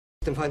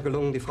Dem Feind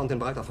gelungen, die Front in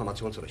breiter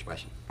Formation zu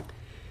durchbrechen.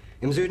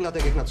 Im Süden hat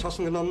der Gegner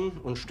Zossen genommen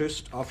und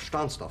stößt auf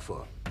Stahnsdorf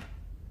vor.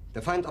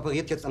 Der Feind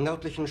operiert jetzt am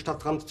nördlichen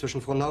Stadtrand zwischen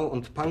Frohnau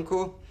und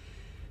Pankow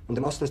und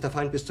im Osten ist der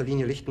Feind bis zur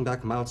Linie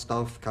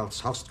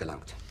Lichtenberg-Marsdorf-Karlshorst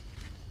gelangt.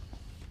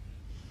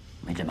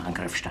 Mit dem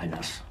Angriff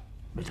Steiners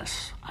wird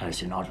das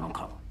alles in Ordnung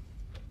kommen.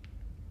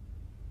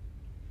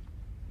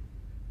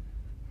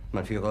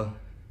 Mein Führer,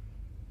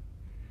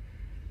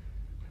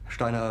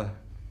 Steiner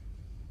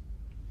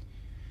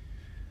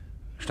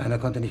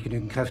konnte nicht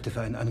genügend Kräfte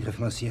für einen Angriff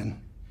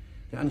massieren.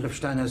 Der Angriff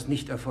Steiner ist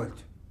nicht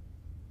erfolgt.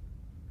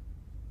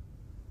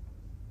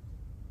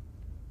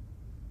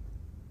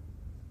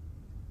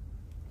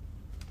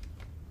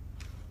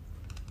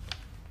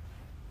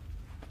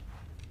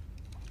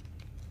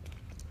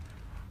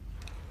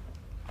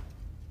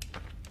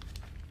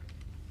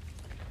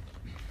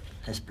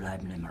 Es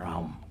bleiben im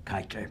Raum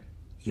Keitel,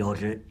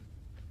 Jodl,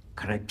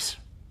 Krebs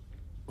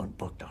und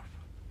Burgdorf.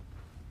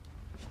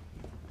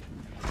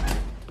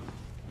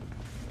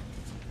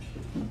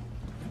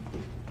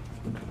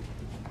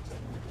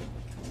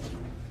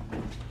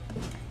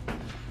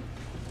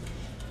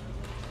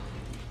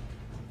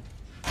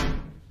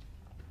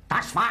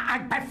 Das war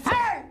ein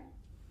Befehl!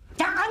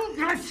 Der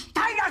Angriff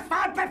Steiners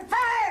war ein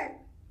Befehl!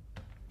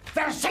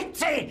 Wer sind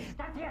Sie,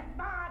 dass Sie es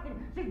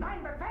wagen, sich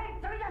meinen Befehl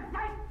zu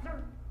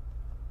widersetzen?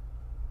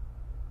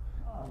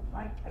 So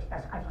weit ist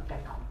es also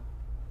gekommen.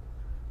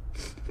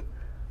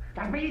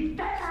 Das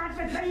Militär hat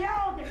mich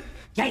belogen!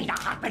 Jeder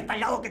hat mich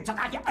belogen,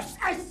 sogar die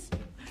SS!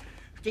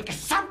 Die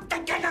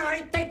gesamte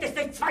Generalität ist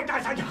nichts weiter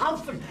als ein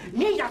Haufen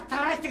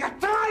niederträchtiger,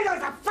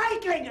 treuloser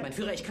Feiglinge! Mein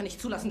Führer, ich kann nicht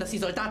zulassen, dass die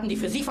Soldaten, die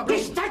für Sie verbringen...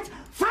 Nicht als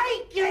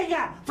Feiglinge!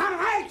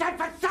 Verreiter,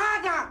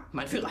 Versager!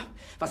 Mein Führer,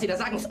 was Sie da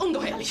sagen, ist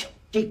ungeheuerlich.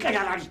 Die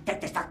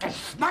Generalität ist das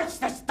Geschmeiß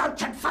des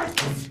deutschen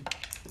Volkes!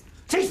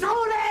 Sie ist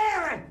ohne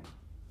Ehre!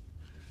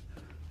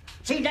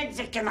 Sie nennen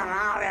sich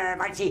Generale,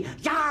 weil Sie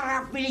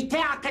Jahre auf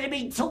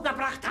Militärakademien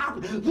zugebracht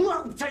haben,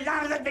 nur um zu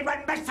lernen, wie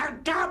man Messer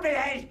und Gabel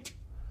hält!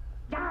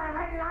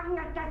 Jahrelang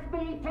hat das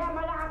Militär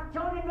meine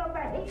Aktionen nur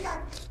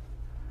behindert.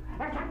 Es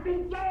hat mir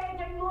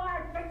jeden nur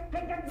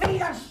ersichtlichen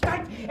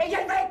Widerstand in den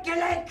Weg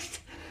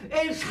gelegt.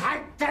 Ich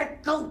hätte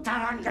gut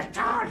daran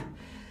getan,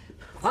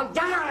 von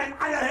Jahren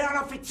alle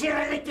höheren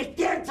Offiziere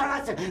liquidieren zu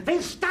lassen,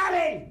 wie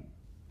Stalin.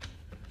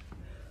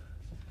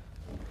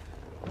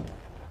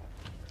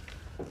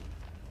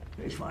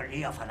 Ich war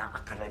nie auf einer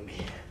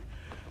Akademie.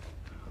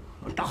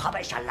 Und doch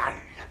habe ich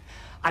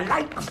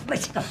allein auf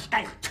mich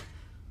gestellt,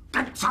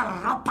 ganz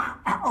Europa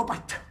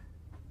erobert.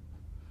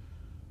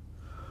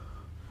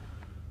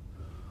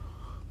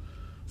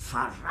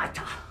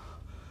 Verräter!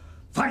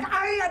 Von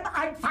allem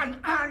Anfang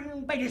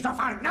an bin ich so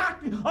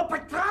verraten und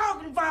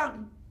betrogen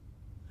worden.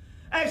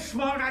 Es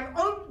wurde ein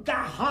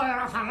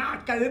ungeheurer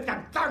Verrat geübt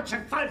am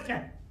deutschen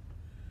Volke.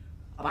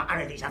 Aber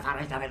alle diese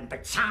Verräter werden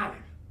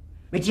bezahlen.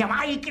 Mit ihrem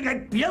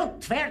eigenen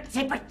Blut werden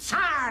sie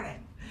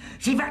bezahlen.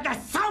 Sie werden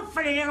es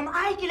saufen in ihrem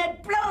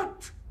eigenen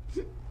Blut.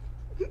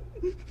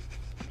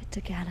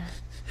 Bitte gerne.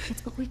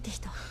 Jetzt beruhig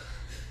dich doch.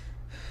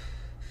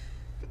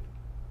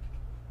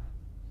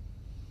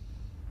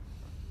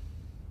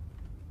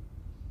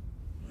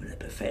 Meine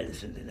Befehle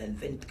sind in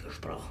den Wind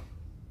gesprochen.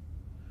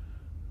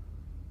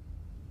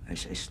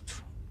 Es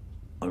ist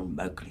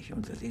unmöglich,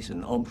 unter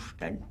diesen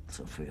Umständen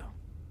zu führen.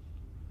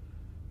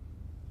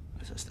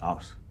 Es ist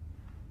aus.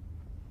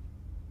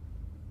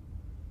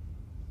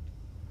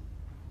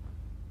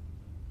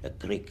 Der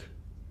Krieg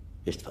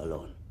ist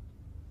verloren.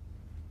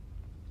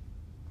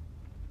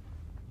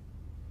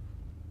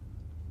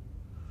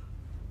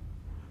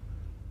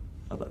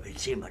 Aber wenn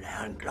Sie, meine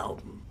Herren,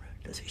 glauben,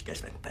 dass ich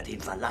deswegen Berlin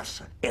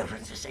verlasse,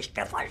 irren Sie sich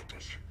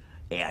gewaltig.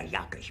 Eher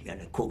jage ich mir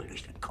eine Kugel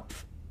durch den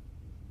Kopf.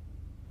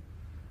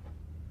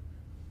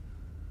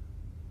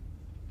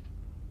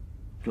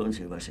 Tun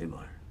Sie, was Sie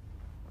wollen.